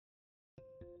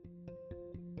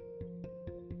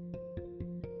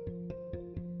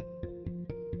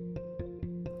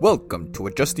Welcome to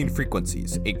Adjusting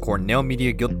Frequencies, a Cornell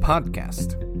Media Guild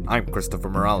podcast. I'm Christopher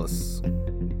Morales.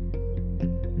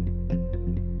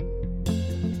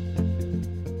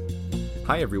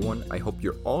 Hi everyone, I hope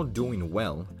you're all doing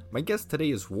well. My guest today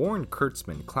is Warren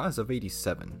Kurtzman, class of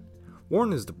 87.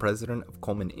 Warren is the president of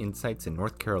Coleman Insights in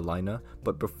North Carolina,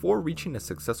 but before reaching a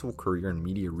successful career in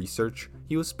media research,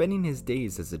 he was spending his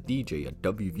days as a DJ at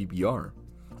WVBR.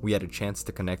 We had a chance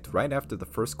to connect right after the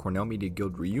first Cornell Media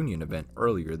Guild reunion event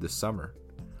earlier this summer.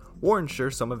 Warren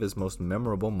shares some of his most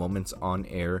memorable moments on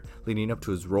air leading up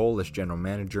to his role as general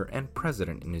manager and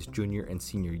president in his junior and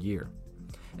senior year.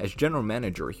 As general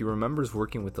manager, he remembers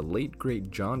working with the late great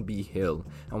John B. Hill,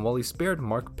 and while he spared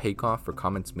Mark Pakoff for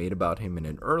comments made about him in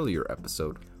an earlier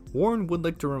episode, Warren would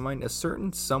like to remind a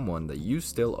certain someone that you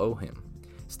still owe him.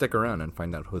 Stick around and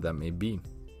find out who that may be.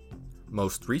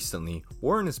 Most recently,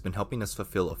 Warren has been helping us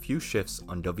fulfill a few shifts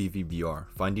on WVBR,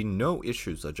 finding no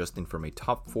issues adjusting from a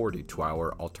top 40 to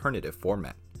our alternative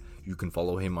format. You can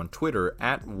follow him on Twitter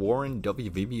at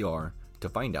WarrenWVBR to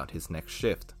find out his next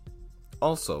shift.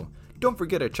 Also, don't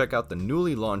forget to check out the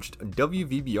newly launched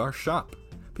WVBR shop.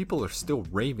 People are still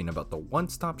raving about the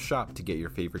one-stop shop to get your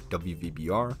favorite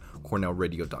WVBR,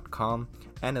 CornellRadio.com,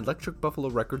 and Electric Buffalo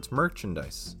Records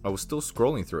merchandise. I was still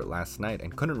scrolling through it last night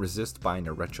and couldn't resist buying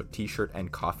a retro t-shirt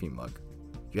and coffee mug.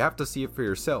 You have to see it for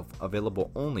yourself,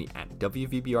 available only at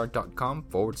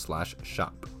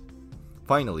WVBR.com/shop.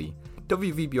 Finally,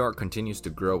 WVBR continues to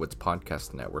grow its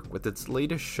podcast network with its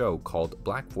latest show called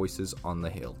Black Voices on the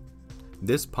Hill.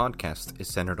 This podcast is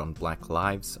centered on Black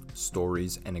lives,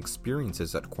 stories, and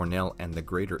experiences at Cornell and the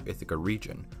greater Ithaca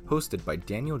region, hosted by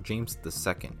Daniel James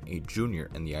II, a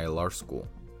junior in the ILR school.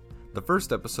 The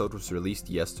first episode was released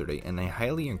yesterday, and I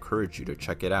highly encourage you to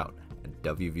check it out at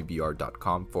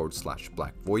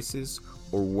wvbr.com/Black Voices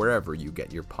or wherever you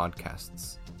get your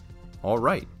podcasts.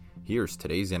 Alright, here's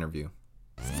today's interview.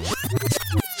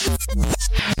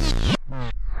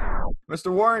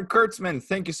 Mr. Warren Kurtzman,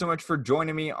 thank you so much for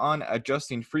joining me on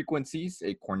Adjusting Frequencies,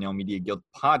 a Cornell Media Guild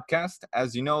podcast.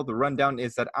 As you know, the rundown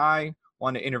is that I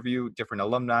want to interview different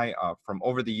alumni from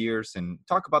over the years and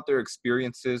talk about their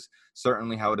experiences,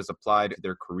 certainly how it has applied to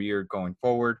their career going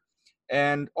forward,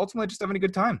 and ultimately just having a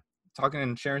good time talking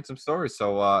and sharing some stories.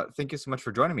 So thank you so much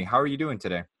for joining me. How are you doing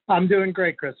today? I'm doing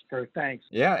great, Christopher. Thanks.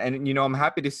 Yeah, and I'm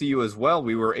happy to see you as well.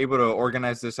 We were able to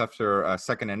organize this after a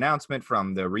second announcement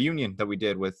from the reunion that we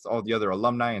did with all the other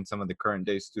alumni and some of the current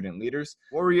day student leaders.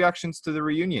 What were reactions to the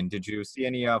reunion? Did you see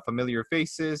any familiar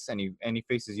faces, any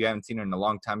faces you haven't seen in a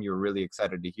long time you were really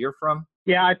excited to hear from?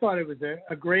 Yeah, I thought it was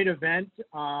a great event.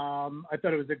 I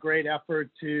thought it was a great effort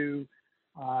to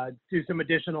do some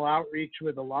additional outreach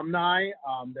with alumni.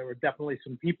 There were definitely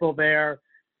some people there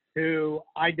who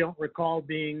I don't recall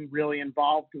being really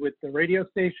involved with the radio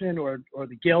station or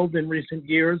the Guild in recent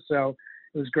years. So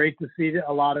it was great to see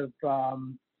a lot of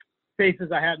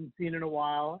faces I hadn't seen in a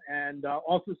while, and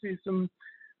also see some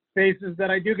faces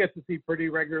that I do get to see pretty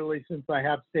regularly since I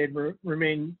have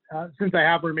remained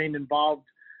involved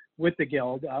with the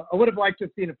Guild. I would have liked to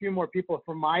have seen a few more people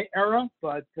from my era,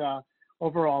 but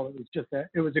overall,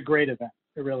 it was a great event.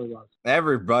 It really was.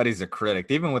 Everybody's a critic.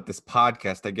 Even with this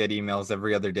podcast, I get emails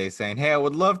every other day saying, hey, I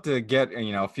would love to get,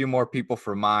 a few more people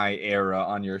from my era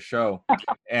on your show.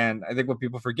 And I think what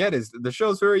people forget is the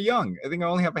show's very young. I think I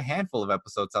only have a handful of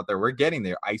episodes out there. We're getting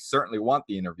there. I certainly want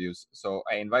the interviews. So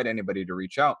I invite anybody to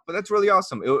reach out. But that's really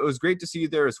awesome. It was great to see you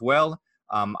there as well.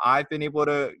 I've been able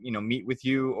to, meet with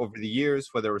you over the years,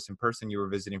 whether it was in person, you were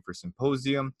visiting for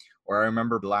symposium, or I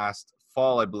remember last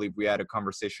fall, I believe we had a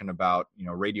conversation about,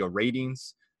 radio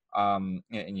ratings, and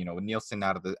Nielsen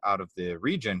out of the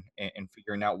region and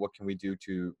figuring out what can we do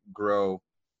to grow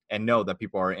and know that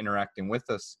people are interacting with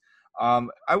us.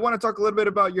 I want to talk a little bit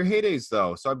about your heydays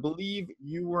though. So I believe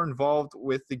you were involved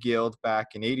with the Guild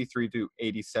back in 83 to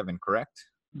 87, correct?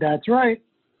 That's right.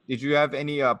 Did you have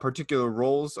any particular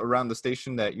roles around the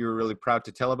station that you were really proud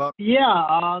to tell about? Yeah,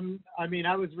 I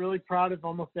was really proud of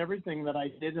almost everything that I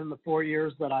did in the 4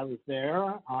 years that I was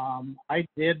there. I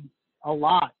did a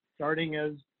lot, starting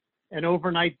as an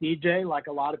overnight DJ, like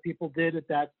a lot of people did at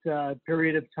that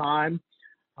period of time.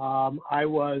 I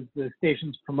was the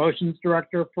station's promotions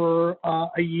director for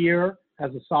a year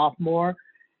as a sophomore.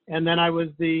 And then I was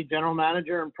the general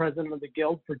manager and president of the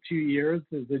Guild for 2 years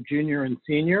as a junior and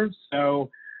senior.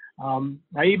 So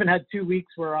I even had 2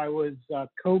 weeks where I was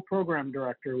co-program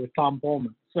director with Tom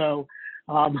Pullman. So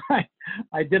I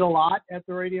did a lot at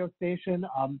the radio station.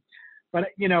 But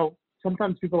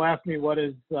sometimes people ask me what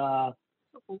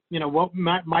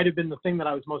might have been the thing that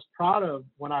I was most proud of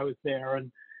when I was there.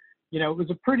 And, it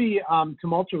was a pretty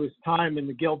tumultuous time in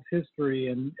the Guild's history.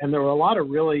 And there were a lot of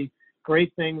really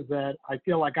great things that I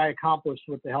feel like I accomplished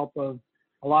with the help of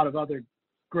a lot of other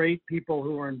great people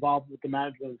who were involved with the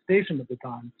management of the station at the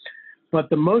time. But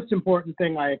the most important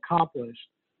thing I accomplished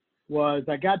was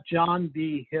I got John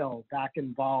B. Hill back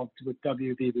involved with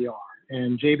WVBR.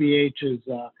 And JBH is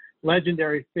a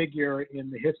legendary figure in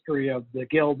the history of the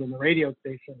Guild and the radio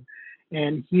station.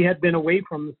 And he had been away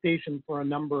from the station for a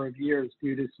number of years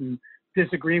due to some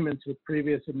disagreements with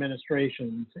previous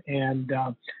administrations. And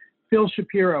Phil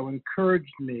Shapiro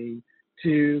encouraged me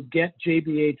to get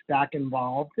JBH back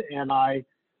involved, and I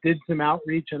did some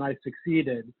outreach and I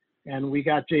succeeded. And we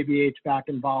got JBH back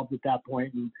involved at that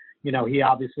point. And, you know, he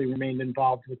obviously remained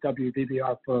involved with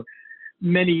WVBR for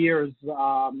many years,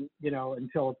 you know,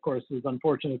 until, of course, his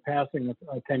unfortunate passing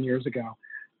 10 years ago.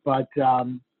 But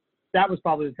that was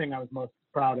probably the thing I was most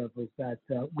proud of, was that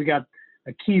we got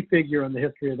a key figure in the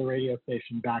history of the radio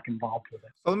station back involved with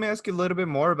it. So let me ask you a little bit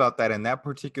more about that in that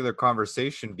particular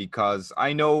conversation, because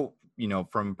I know, you know,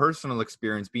 from personal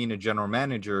experience being a general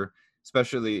manager,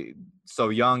 especially so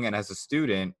young and as a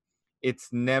student, it's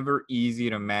never easy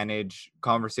to manage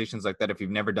conversations like that if you've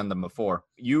never done them before.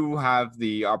 You have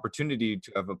the opportunity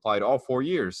to have applied all 4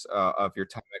 years of your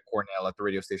time at Cornell at the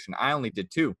radio station. I only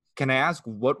did 2. Can I ask,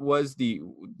 what was the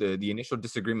initial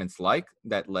disagreements like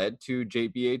that led to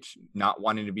JBH not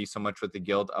wanting to be so much with the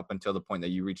Guild up until the point that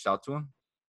you reached out to him?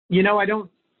 You know, I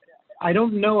don't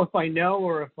know if I know,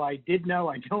 or if I did know,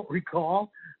 I don't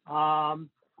recall.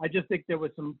 I just think there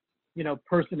was some, you know,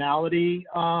 personality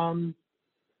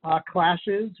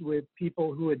clashes with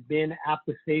people who had been at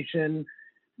the station,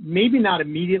 maybe not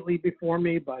immediately before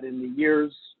me, but in the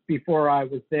years before I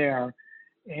was there.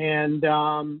 And,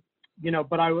 you know,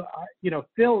 but you know,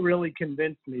 Phil really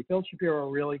convinced me, Phil Shapiro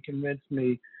really convinced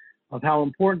me of how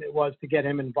important it was to get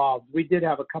him involved. We did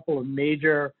have a couple of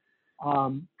major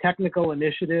technical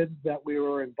initiatives that we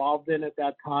were involved in at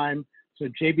that time. So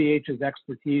JBH's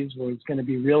expertise was going to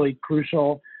be really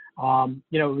crucial.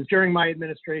 You know, it was during my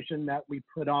administration that we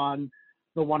put on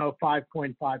the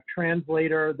 105.5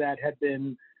 translator that had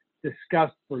been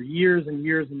discussed for years and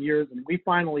years and years, and we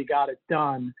finally got it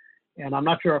done. And I'm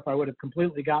not sure if I would have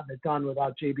completely gotten it done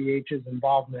without JBH's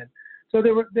involvement. So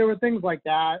there were things like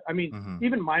that. I mean,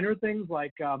 even minor things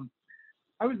like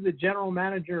I was the general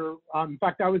manager. In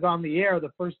fact, I was on the air the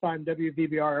first time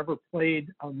WVBR ever played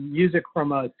music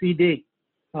from a CD.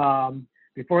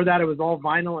 Before that, it was all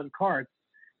vinyl and carts.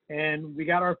 And we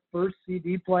got our first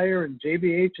CD player, and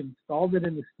JBH installed it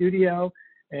in the studio.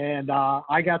 And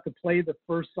I got to play the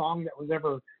first song that was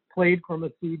ever played from a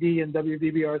CD in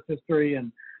WVBR's history.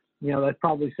 And, you know, that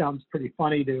probably sounds pretty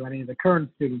funny to any of the current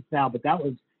students now, but that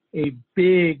was a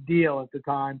big deal at the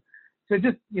time. So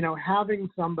just, you know, having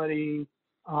somebody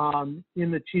in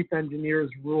the chief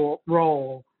engineer's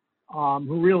role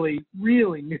who really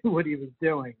knew what he was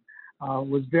doing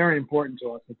was very important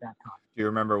to us at that time. Do you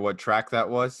remember what track that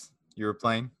was you were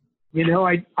playing? You know,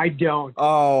 I don't.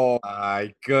 Oh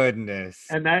my goodness.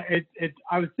 And that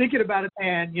I was thinking about it,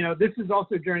 and you know, this is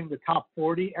also during the top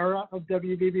 40 era of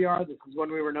WVBR. This is when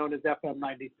we were known as FM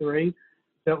 93.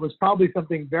 So it was probably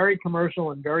something very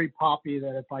commercial and very poppy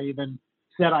that if I even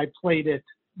said I played it,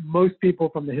 most people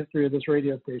from the history of this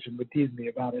radio station would tease me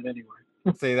about it anyway.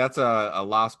 Say that's a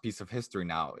lost piece of history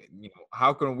now. You know,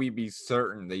 how can we be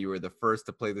certain that you were the first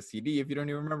to play the CD if you don't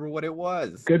even remember what it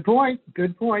was? Good point.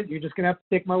 Good point. You're just gonna have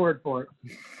to take my word for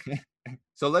it.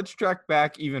 So let's track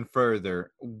back even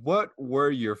further. What were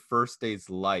your first days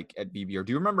like at BBR?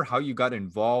 Do you remember how you got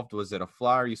involved? Was it a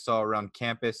flyer you saw around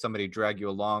campus? Somebody drag you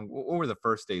along? What were the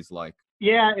first days like?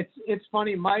 Yeah, it's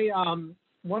funny. My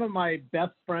one of my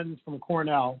best friends from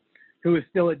Cornell, who is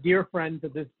still a dear friend to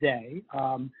this day.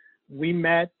 We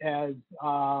met as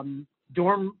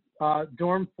dorm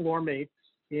floor mates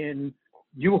in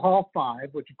U-Hall 5,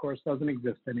 which of course doesn't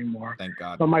exist anymore. Thank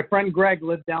God. So my friend Greg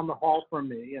lived down the hall from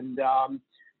me, and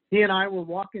he and I were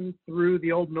walking through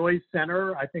the old Noise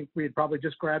Center. I think we had probably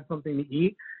just grabbed something to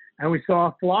eat, and we saw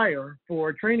a flyer for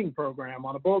a training program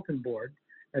on a bulletin board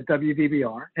at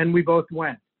WVBR, and we both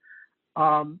went.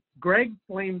 Greg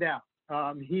flamed out.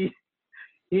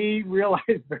 He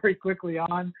realized very quickly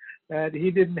on that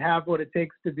he didn't have what it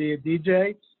takes to be a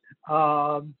DJ.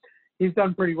 He's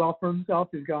done pretty well for himself.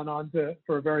 He's gone on to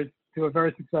a very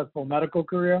successful medical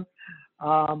career.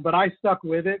 But I stuck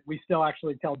with it. We still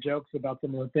actually tell jokes about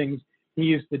some of the things he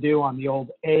used to do on the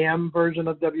old AM version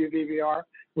of WVBR,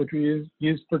 which we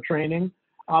used for training.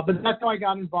 But that's how I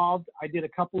got involved. I did a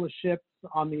couple of shifts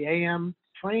on the AM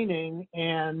training,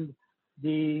 and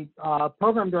the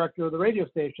program director of the radio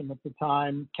station at the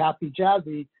time, Kathy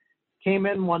Jazzy, came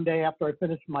in one day after I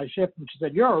finished my shift, and she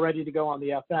said, "You're all ready to go on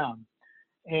the FM."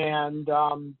 And,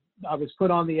 I was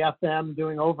put on the FM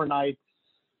doing overnights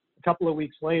a couple of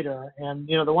weeks later. And,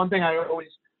 you know, the one thing I always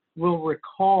will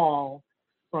recall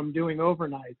from doing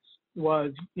overnights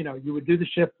was, you know, you would do the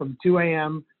shift from 2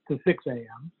 a.m. to 6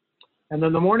 a.m. and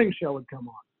then the morning show would come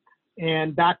on.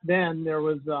 And back then there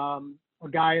was a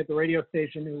guy at the radio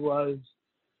station who was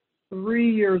 2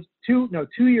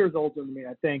 years older than me,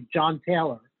 I think, John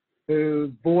Taylor,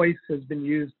 whose voice has been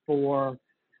used for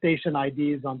station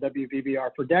IDs on WVBR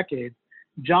for decades.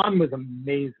 John was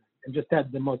amazing and just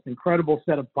had the most incredible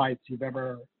set of pipes you've ever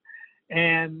heard.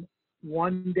 And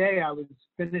one day I was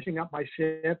finishing up my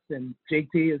shift, and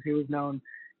JT, as he was known,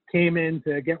 came in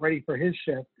to get ready for his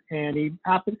shift. And he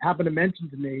happened to mention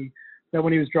to me that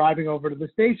when he was driving over to the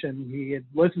station, he had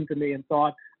listened to me and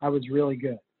thought I was really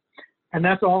good. And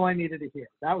that's all I needed to hear.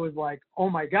 That was like, oh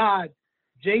my God,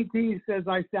 JT says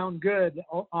I sound good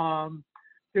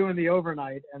doing the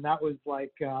overnight. And that was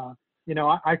like, you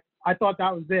know, I thought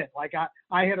that was it. Like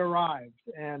I had arrived,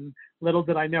 and little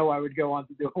did I know I would go on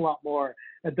to do a lot more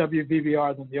at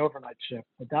WVBR than the overnight shift.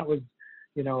 But that was,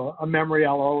 you know, a memory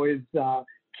I'll always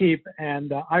keep.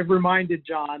 And I've reminded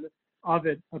John of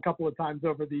it a couple of times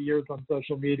over the years on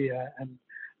social media.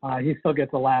 And he still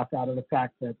gets a laugh out of the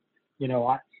fact that, you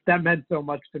know, that meant so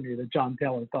much to me that John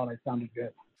Taylor thought I sounded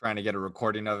good. Trying to get a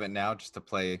recording of it now just to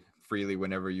play freely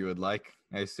whenever you would like,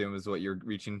 I assume is what you're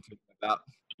reaching to about.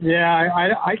 Yeah,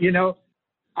 I you know,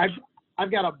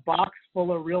 I've got a box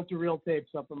full of reel-to-reel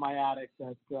tapes up in my attic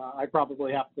that I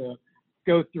probably have to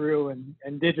go through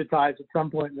and digitize at some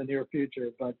point in the near future.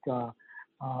 But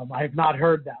I have not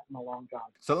heard that in a long time.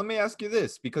 So let me ask you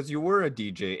this, because you were a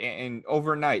DJ and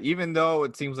overnight, even though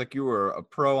it seems like you were a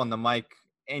pro on the mic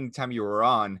anytime you were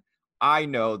on, I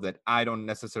know that I don't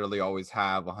necessarily always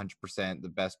have 100% the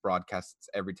best broadcasts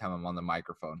every time I'm on the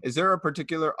microphone. Is there a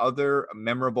particular other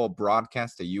memorable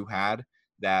broadcast that you had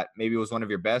that maybe was one of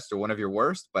your best or one of your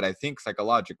worst? But I think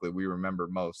psychologically we remember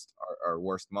most our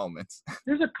worst moments.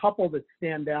 There's a couple that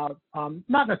stand out,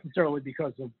 not necessarily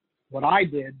because of what I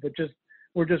did, but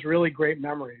were just really great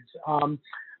memories.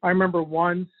 I remember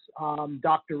once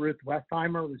Dr. Ruth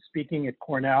Westheimer was speaking at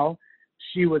Cornell.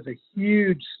 She was a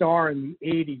huge star in the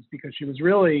 80s because she was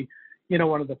really, you know,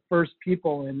 one of the first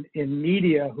people in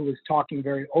media who was talking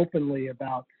very openly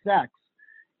about sex.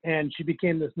 And she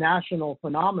became this national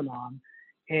phenomenon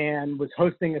and was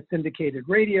hosting a syndicated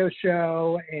radio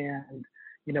show and,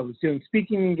 you know, was doing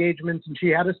speaking engagements. And she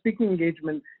had a speaking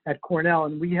engagement at Cornell,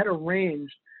 and we had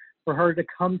arranged for her to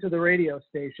come to the radio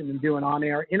station and do an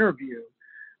on-air interview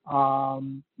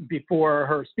before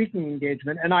her speaking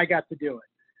engagement, and I got to do it.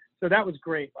 So that was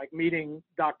great, like meeting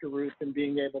Dr. Ruth and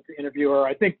being able to interview her.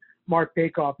 I think Mark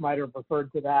Bakoff might have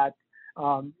referred to that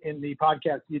in the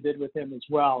podcast you did with him as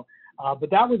well.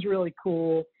 But that was really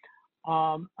cool.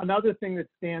 Another thing that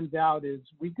stands out is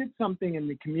we did something in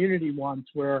the community once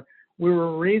where we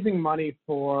were raising money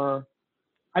for,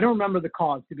 I don't remember the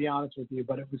cause, to be honest with you,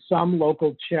 but it was some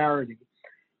local charity.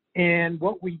 And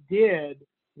what we did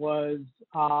was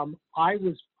I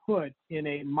was put in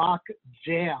a mock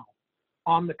jail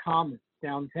on the Commons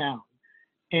downtown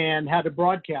and had to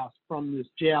broadcast from this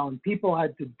jail, and people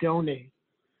had to donate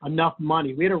enough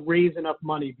money. We had to raise enough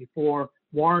money before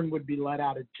Warren would be let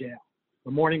out of jail,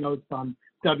 the morning host on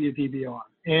WVBR.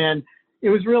 And it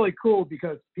was really cool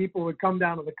because people would come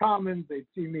down to the Commons, they'd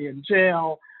see me in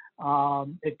jail.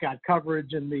 It got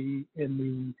coverage in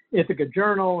the Ithaca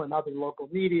Journal and other local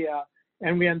media,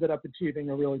 and we ended up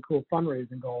achieving a really cool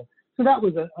fundraising goal. So that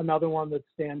was another one that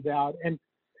stands out. And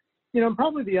you know,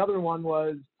 probably the other one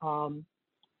was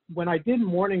when I did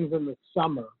mornings in the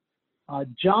summer,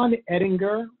 John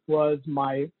Ettinger was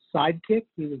my sidekick.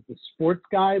 He was the sports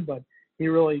guy, but he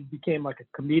really became like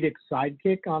a comedic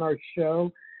sidekick on our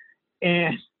show.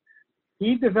 And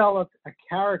he developed a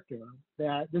character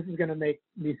that, this is going to make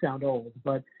me sound old,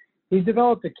 but he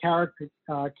developed a character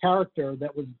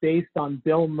that was based on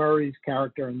Bill Murray's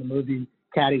character in the movie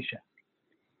Caddyshack.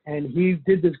 And he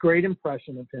did this great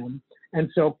impression of him. And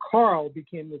so Carl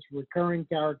became this recurring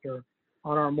character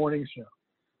on our morning show.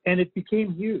 And it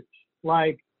became huge.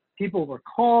 Like, people were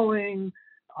calling.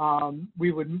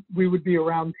 We would be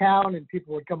around town and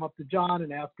people would come up to John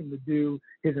and ask him to do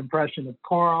his impression of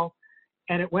Carl.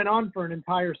 And it went on for an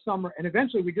entire summer. And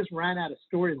eventually we just ran out of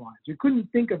storylines. We couldn't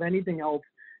think of anything else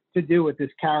to do with this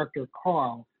character,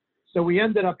 Carl. So we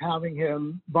ended up having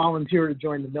him volunteer to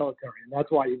join the military. And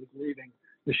that's why he was leaving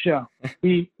the show.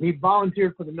 He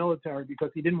volunteered for the military because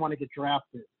he didn't want to get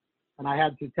drafted. And I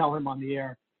had to tell him on the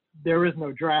air, there is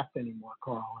no draft anymore,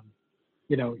 Carl. And,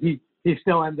 you know, he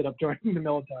still ended up joining the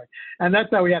military. And that's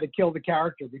how we had to kill the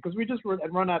character, because we just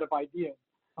had run out of ideas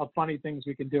of funny things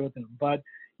we can do with them. But,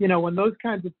 you know, when those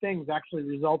kinds of things actually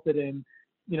resulted in,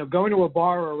 you know, going to a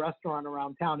bar or a restaurant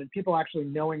around town and people actually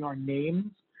knowing our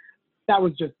names, that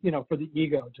was just, you know, for the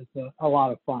ego, just a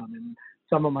lot of fun. And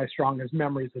some of my strongest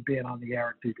memories of being on the air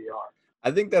at PBR.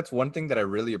 I think that's one thing that I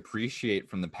really appreciate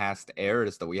from the past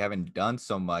eras that we haven't done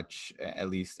so much, at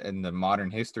least in the modern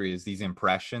history, is these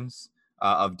impressions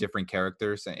of different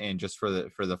characters, and just for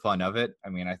the fun of it. I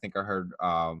mean, I think I heard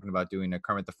about doing a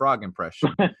Kermit the Frog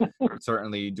impression,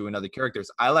 certainly doing other characters.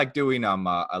 I like doing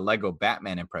a Lego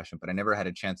Batman impression, but I never had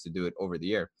a chance to do it over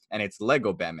the air. And it's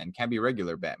Lego Batman, can't be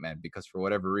regular Batman, because for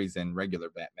whatever reason, regular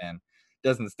Batman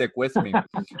doesn't stick with me.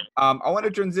 I want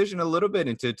to transition a little bit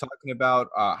into talking about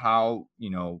how, you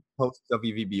know, post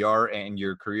WVBR and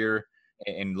your career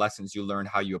and lessons you learned,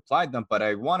 how you applied them. But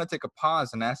I want to take a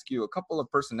pause and ask you a couple of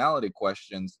personality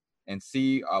questions and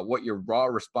see what your raw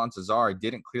responses are. I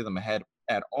didn't clear them ahead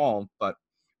at all, but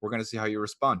we're going to see how you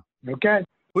respond. Okay.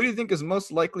 Who do you think is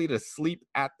most likely to sleep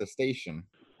at the station?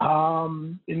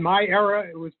 In my era,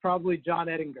 it was probably John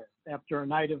Ettinger. After a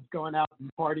night of going out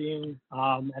and partying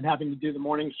and having to do the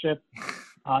morning shift,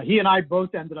 he and I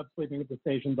both ended up sleeping at the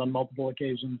stations on multiple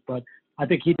occasions, but I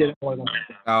think he did it more than I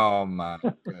did. Oh my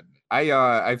goodness.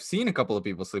 I've seen a couple of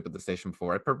people sleep at the station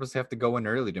before. I purposely have to go in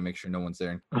early to make sure no one's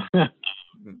there.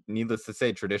 Needless to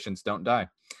say, traditions don't die.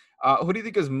 Who do you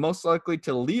think is most likely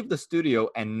to leave the studio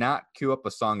and not queue up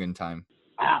a song in time?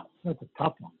 Wow, that's a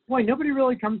tough one. Boy, nobody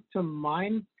really comes to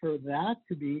mind for that,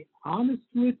 to be honest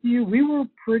with you. We were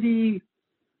pretty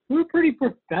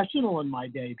professional in my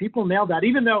day. People nailed that,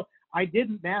 even though I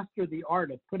didn't master the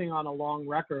art of putting on a long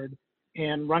record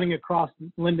and running across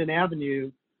Linden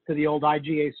Avenue to the old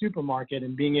IGA supermarket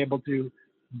and being able to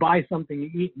buy something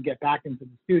to eat and get back into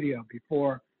the studio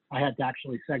before I had to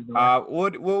actually seg the record.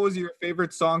 What was your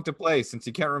favorite song to play? Since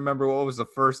you can't remember what was the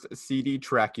first CD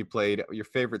track you played, your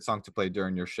favorite song to play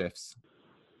during your shifts?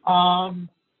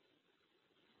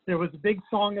 There was a big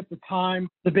song at the time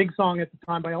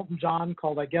by Elton John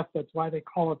called "I Guess That's Why They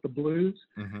Call It the Blues,"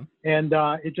 and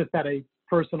it just had a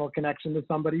personal connection to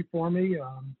somebody for me.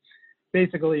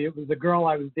 Basically, it was a girl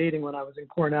I was dating when I was in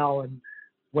Cornell, and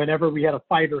whenever we had a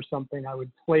fight or something, I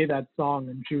would play that song,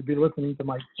 and she would be listening to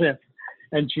my shift,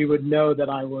 and she would know that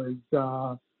I was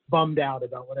bummed out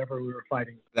about whatever we were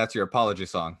fighting. That's your apology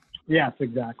song. Yes,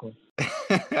 exactly.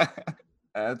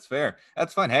 That's fair.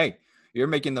 That's fun. Hey, you're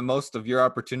making the most of your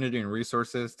opportunity and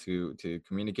resources to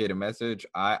communicate a message.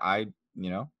 I you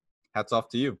know, hats off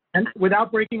to you. And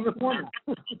without breaking the format.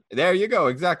 There you go.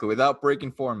 Exactly. Without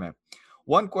breaking format.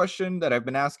 One question that I've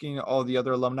been asking all the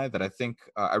other alumni that I think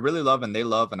I really love and they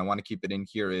love, and I want to keep it in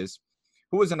here, is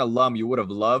who is an alum you would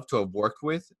have loved to have worked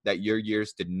with that your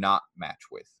years did not match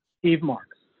with? Steve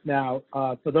Marks. Now,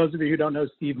 for those of you who don't know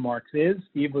Steve Marks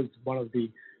Steve was one of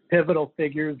the pivotal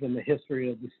figures in the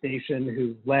history of the station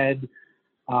who led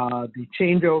the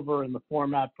changeover in the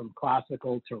format from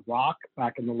classical to rock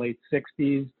back in the late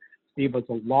 60s. Steve was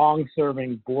a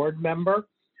long-serving board member.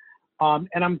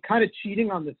 And I'm kind of cheating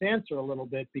on this answer a little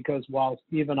bit because while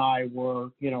Steve and I were,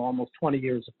 you know, almost 20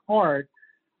 years apart,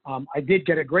 I did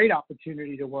get a great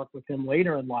opportunity to work with him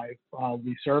later in life.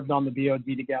 We served on the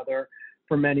BOD together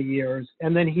for many years,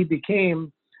 and then he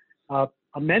became a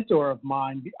mentor of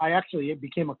mine. I actually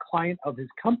became a client of his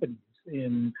companies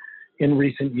in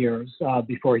recent years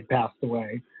before he passed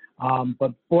away.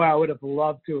 But boy, I would have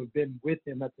loved to have been with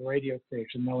him at the radio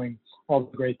station, knowing all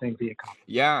the great things he accomplished.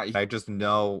 Yeah, I just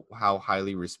know how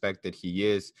highly respected he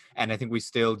is. And I think we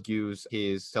still use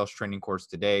his sales training course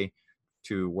today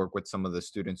to work with some of the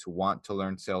students who want to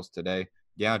learn sales today.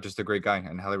 Yeah, just a great guy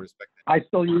and highly respected. I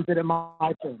still use it in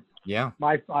my firm. Yeah.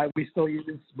 We still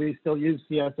use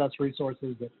CSS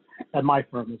resources at my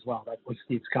firm as well. That was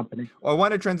Steve's company. Well, I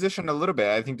want to transition a little bit.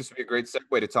 I think this would be a great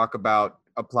segue to talk about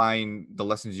applying the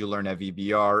lessons you learned at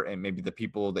VBR and maybe the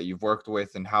people that you've worked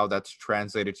with and how that's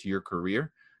translated to your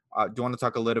career. Do you want to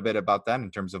talk a little bit about that in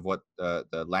terms of what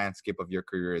the landscape of your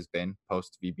career has been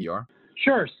post VBR?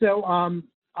 Sure. So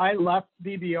I left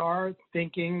VBR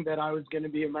thinking that I was going to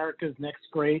be America's next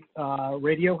great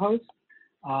radio host.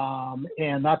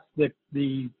 And that's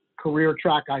the career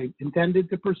track I intended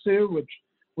to pursue, which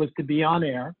was to be on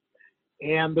air.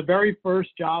 And the very first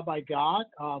job I got,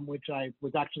 which I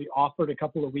was actually offered a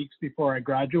couple of weeks before I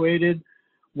graduated,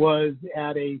 was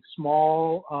at a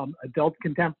small adult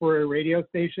contemporary radio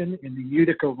station in the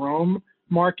Utica Rome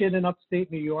market in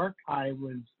upstate New York. I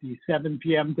was the 7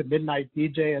 p.m. to midnight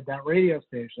DJ at that radio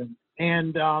station.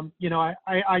 And, you know,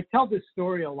 I tell this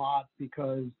story a lot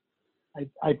because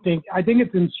I think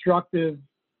it's instructive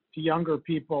to younger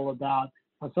people about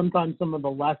how sometimes some of the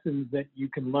lessons that you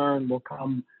can learn will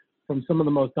come from some of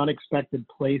the most unexpected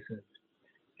places.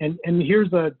 And here's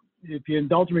if you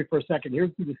indulge me for a second,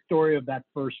 here's the story of that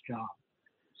first job.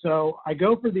 So I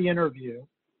go for the interview.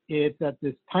 It's at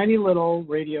this tiny little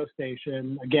radio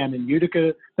station, again, in Utica.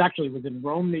 It actually was in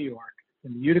Rome, New York,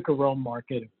 in the Utica Rome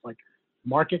market. It's like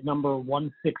market number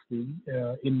 160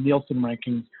 in Nielsen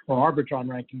rankings or Arbitron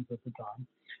rankings at the time.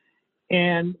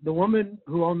 And the woman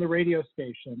who owned the radio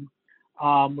station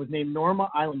was named Norma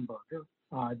Eilenberger.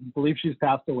 I believe she's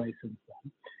passed away since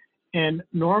then. And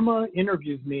Norma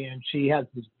interviews me, and she has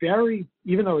this very,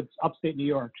 even though it's upstate New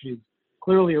York, she's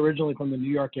clearly originally from the New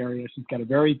York area. She's got a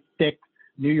very thick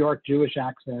New York Jewish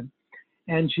accent.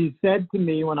 And she said to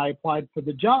me when I applied for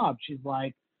the job, she's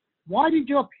like, "Why did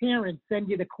your parents send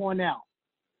you to Cornell?"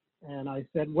 And I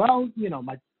said, "Well, you know,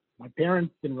 my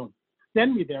parents didn't really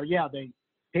send me there. Yeah, they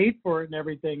paid for it and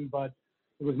everything, but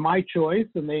it was my choice,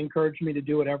 and they encouraged me to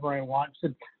do whatever I want." She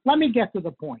said, "Let me get to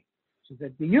the point." She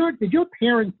said, did your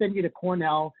parents send you to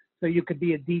Cornell so you could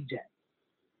be a DJ?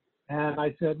 And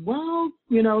I said, "Well,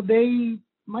 you know,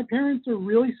 my parents are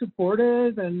really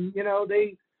supportive, and, you know,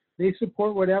 they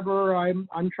support whatever I'm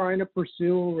trying to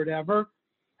pursue or whatever."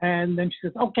 And then she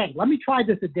says, "Okay, let me try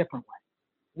this a different way.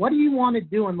 What do you want to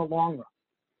do in the long run?"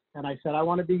 And I said, "I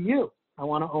want to be you. I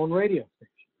want to own radio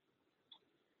stations."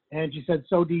 And she said,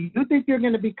 "So do you think you're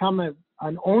going to become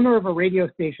an owner of a radio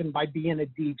station by being a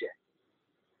DJ?"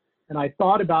 And I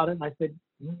thought about it, and I said,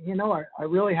 "You know, I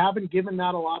really haven't given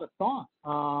that a lot of thought.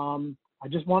 I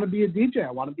just want to be a DJ.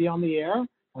 I want to be on the air.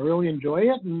 I really enjoy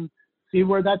it, and see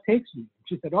where that takes me."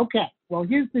 She said, "Okay, well,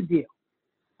 here's the deal.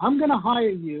 I'm going to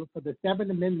hire you for the 7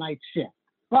 to midnight shift,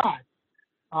 but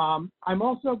I'm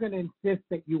also going to insist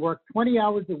that you work 20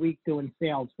 hours a week doing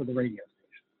sales for the radio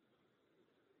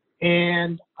station."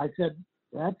 And I said,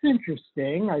 "That's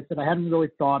interesting." I said, "I hadn't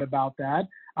really thought about that."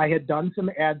 I had done some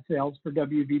ad sales for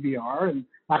WVBR and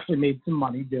actually made some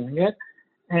money doing it.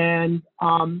 And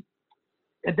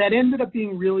that ended up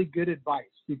being really good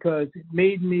advice, because it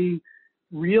made me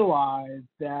realize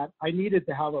that I needed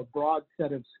to have a broad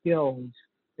set of skills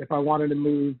if I wanted to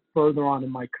move further on in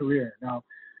my career. Now,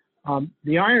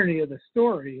 the irony of the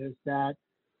story is that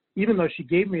even though she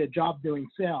gave me a job doing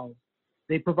sales,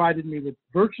 they provided me with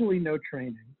virtually no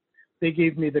training. They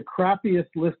gave me the crappiest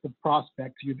list of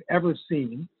prospects you've ever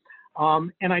seen.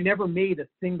 And I never made a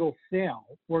single sale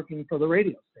working for the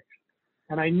radio station.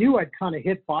 And I knew I'd kind of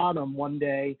hit bottom one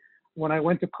day when I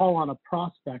went to call on a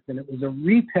prospect, and it was a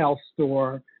retail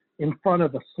store in front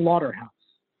of a slaughterhouse.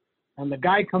 And the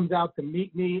guy comes out to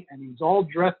meet me, and he's all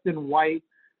dressed in white.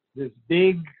 This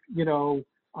big, you know,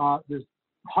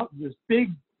 this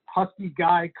big husky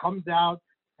guy comes out,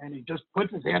 and he just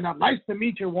puts his hand out. "Nice to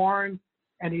meet you, Warren."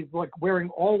 And he's like wearing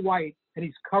all white, and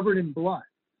he's covered in blood.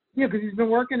 Yeah, because he's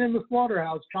been working in the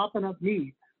slaughterhouse chopping up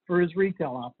meat for his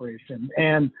retail operation.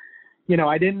 And, you know,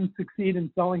 I didn't succeed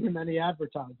in selling him any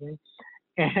advertising.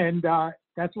 And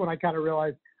that's when I kind of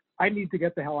realized I need to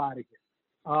get the hell out of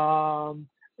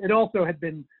here. It also had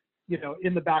been, you know,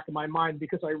 in the back of my mind,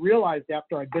 because I realized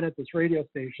after I'd been at this radio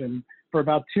station for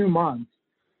about 2 months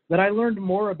that I learned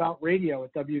more about radio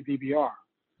at WVBR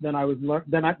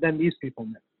than these people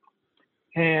knew.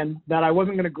 And that I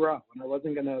wasn't going to grow, and I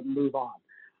wasn't going to move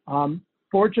on.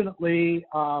 Fortunately,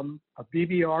 a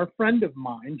BBR friend of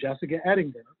mine, Jessica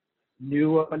Ettinger,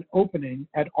 knew of an opening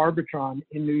at Arbitron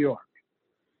in New York.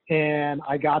 And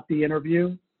I got the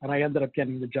interview, and I ended up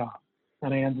getting the job.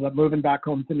 And I ended up moving back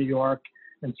home to New York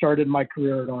and started my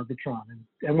career at Arbitron,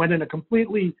 and went in a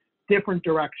completely different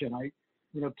direction. I,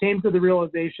 you know, came to the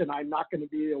realization I'm not going to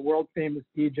be a world famous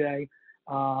DJ.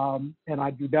 And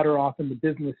I'd be better off in the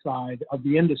business side of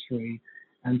the industry.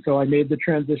 And so I made the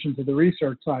transition to the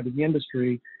research side of the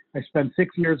industry. I spent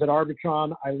 6 years at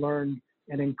Arbitron. I learned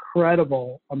an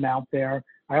incredible amount there.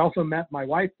 I also met my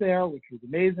wife there, which was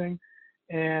amazing.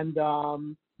 And,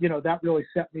 you know, that really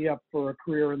set me up for a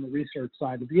career in the research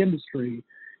side of the industry,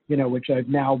 you know, which I've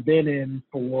now been in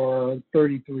for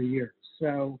 33 years.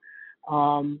 So,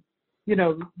 you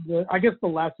know, I guess the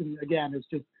lesson, again, is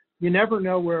just, you never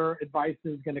know where advice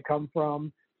is going to come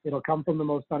from. It'll come from the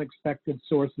most unexpected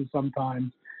sources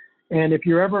sometimes. And if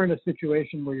you're ever in a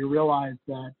situation where you realize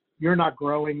that you're not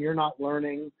growing, you're not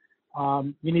learning,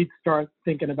 you need to start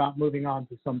thinking about moving on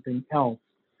to something else.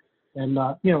 And,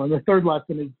 you know, and the third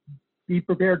lesson is be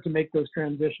prepared to make those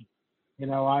transitions. You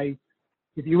know,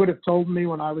 if you would have told me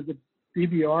when I was at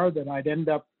BBR that I'd end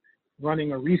up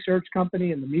running a research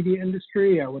company in the media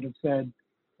industry, I would have said,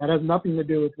 that has nothing to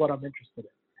do with what I'm interested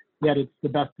in. Yet it's the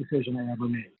best decision I ever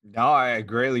made. No, I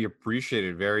greatly appreciate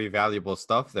it. Very valuable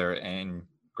stuff there, and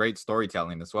great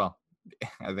storytelling as well.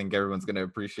 I think everyone's going to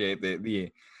appreciate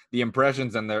the the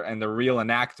impressions and the real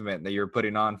enactment that you're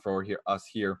putting on for us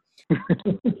here.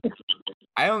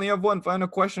 I only have one final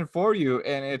question for you,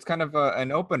 and it's kind of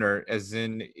an opener, as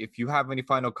in if you have any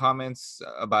final comments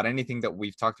about anything that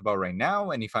we've talked about right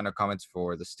now, any final comments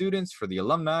for the students, for the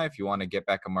alumni, if you want to get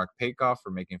back at Mark Pakoff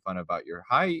for making fun about your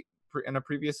height in a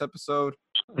previous episode,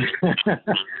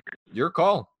 your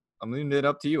call. I'm leaving it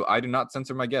up to you. I do not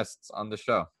censor my guests on the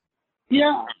show.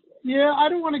 Yeah, I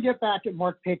don't want to get back at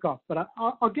Mark Pakoff, but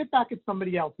I'll get back at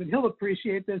somebody else, and he'll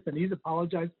appreciate this, and he's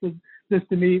apologized for this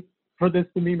to me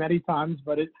many times.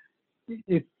 But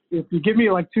if you give me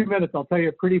like 2 minutes, I'll tell you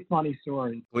a pretty funny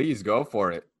story. Please go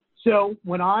for it. So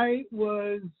when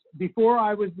before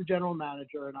I was the general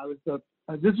manager, and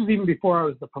this was even before I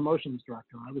was the promotions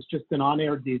director, I was just an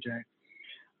on-air DJ.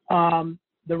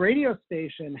 The radio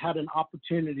station had an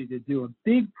opportunity to do a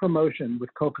big promotion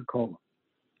with Coca-Cola.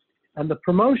 And the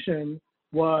promotion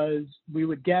was we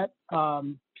would get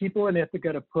people in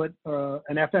Ithaca to put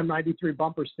an FM 93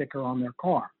 bumper sticker on their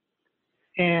car.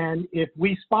 And if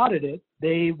we spotted it,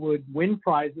 they would win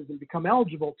prizes and become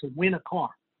eligible to win a car.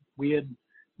 We had,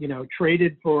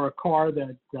 traded for a car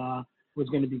that was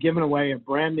going to be given away, a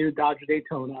brand new Dodge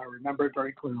Daytona. I remember it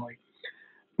very clearly.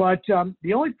 But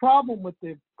the only problem with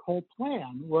the whole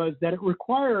plan was that it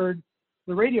required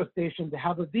the radio station to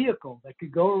have a vehicle that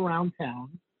could go around town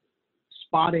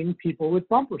spotting people with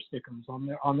bumper stickers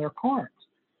on their cars.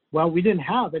 Well, we didn't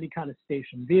have any kind of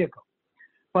station vehicle,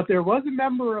 but there was a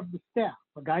member of the staff,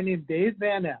 a guy named Dave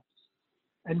Van Epps,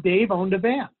 and Dave owned a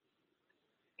van.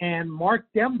 And Mark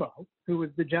Dembo, who was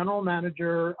the general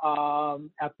manager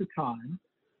at the time,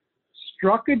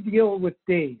 struck a deal with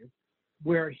Dave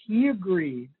where he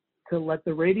agreed to let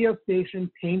the radio station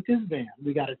paint his van.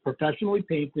 We got it professionally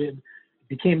painted. It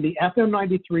became the FM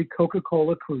 93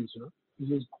 Coca-Cola Cruiser. It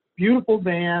was a beautiful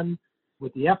van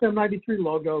with the FM 93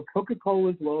 logo,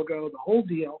 Coca-Cola's logo, the whole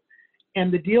deal.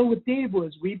 And the deal with Dave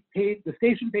was the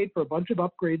station paid for a bunch of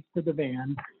upgrades to the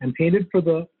van and paid for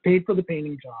the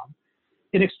painting job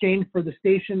in exchange for the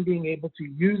station being able to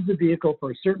use the vehicle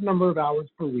for a certain number of hours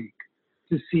per week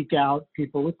to seek out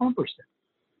people with bumper stickers.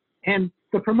 And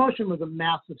the promotion was a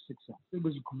massive success. It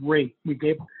was great. We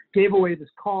gave away this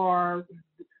car.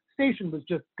 The station was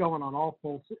just going on all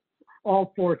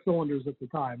 4 cylinders at the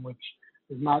time, which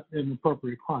is not an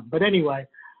appropriate pun. But anyway,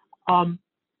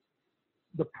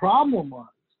 the problem was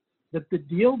that the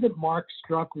deal that Mark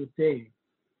struck with Dave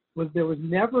was there was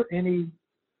never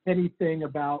anything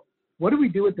about what do we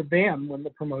do with the van when the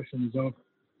promotion is over.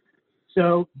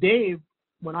 So Dave,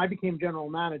 when I became general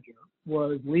manager,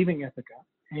 was leaving Ithaca,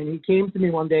 and he came to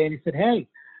me one day and he said, "Hey,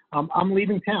 I'm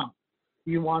leaving town.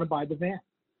 Do you want to buy the van?"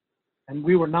 And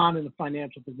we were not in a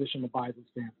financial position to buy this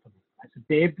van for me. I said,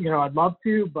 "Dave, I'd love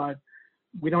to, but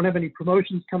we don't have any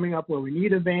promotions coming up where we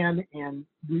need a van, and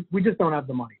we just don't have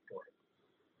the money for it."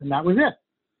 And that was it.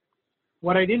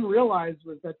 What I didn't realize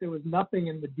was that there was nothing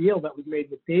in the deal that was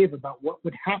made with Dave about what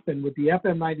would happen with the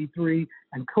FM 93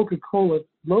 and Coca-Cola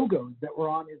logos that were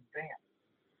on his van.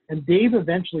 And Dave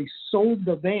eventually sold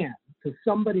the van to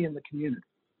somebody in the community.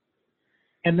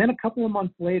 And then a couple of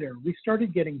months later, we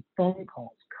started getting phone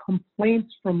calls,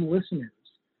 complaints from listeners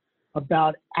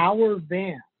about our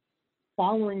van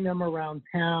following them around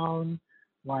town,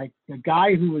 like the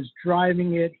guy who was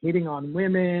driving it, hitting on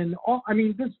women,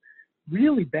 just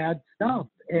really bad stuff.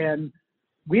 And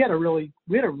we had a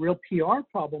real PR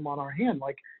problem on our hand.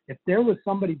 Like if there was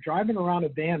somebody driving around a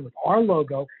van with our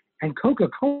logo and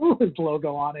Coca-Cola's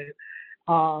logo on it,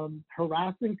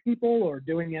 harassing people or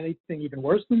doing anything even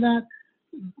worse than that,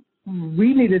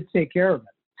 we needed to take care of it.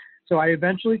 So I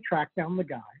eventually tracked down the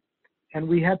guy, and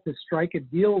we had to strike a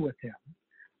deal with him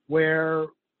where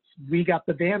we got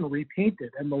the van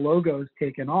repainted and the logos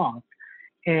taken off.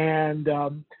 And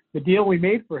the deal we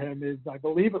made for him is, I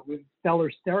believe it was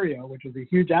Stellar Stereo, which was a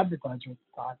huge advertiser at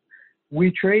the time.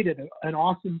 We traded an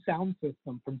awesome sound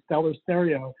system from Stellar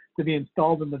Stereo to be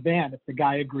installed in the van if the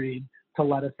guy agreed to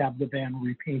let us have the van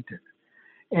repainted.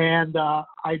 And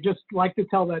I just like to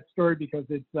tell that story because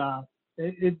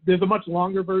there's a much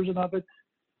longer version of it.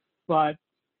 But,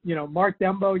 Mark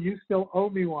Dembo, you still owe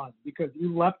me one because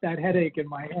you left that headache in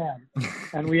my hand,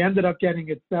 and we ended up getting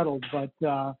it settled. But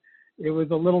it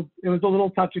was a little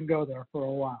touch and go there for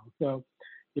a while. So,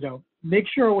 make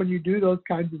sure when you do those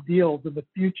kinds of deals in the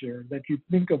future that you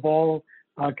think of all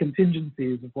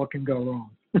contingencies of what can go wrong.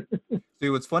 See,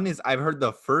 what's funny is I've heard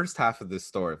the first half of this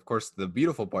story. Of course, the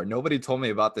beautiful part. Nobody told me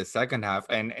about the second half.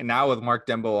 And now with Mark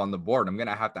Dembo on the board, I'm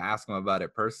gonna have to ask him about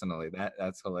it personally.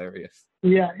 That's hilarious.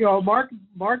 Yeah, Mark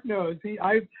knows.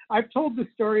 I've told the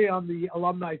story on the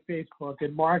alumni Facebook,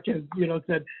 and Mark has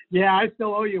said, "Yeah, I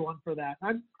still owe you one for that."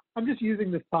 I'm just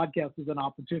using this podcast as an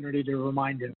opportunity to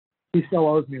remind him. He still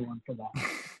owes me one for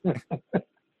that.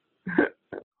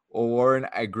 Well, Warren,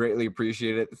 I greatly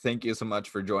appreciate it. Thank you so much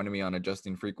for joining me on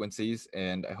Adjusting Frequencies,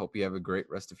 and I hope you have a great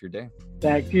rest of your day.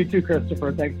 Thanks. You too,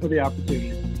 Christopher. Thanks for the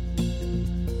opportunity.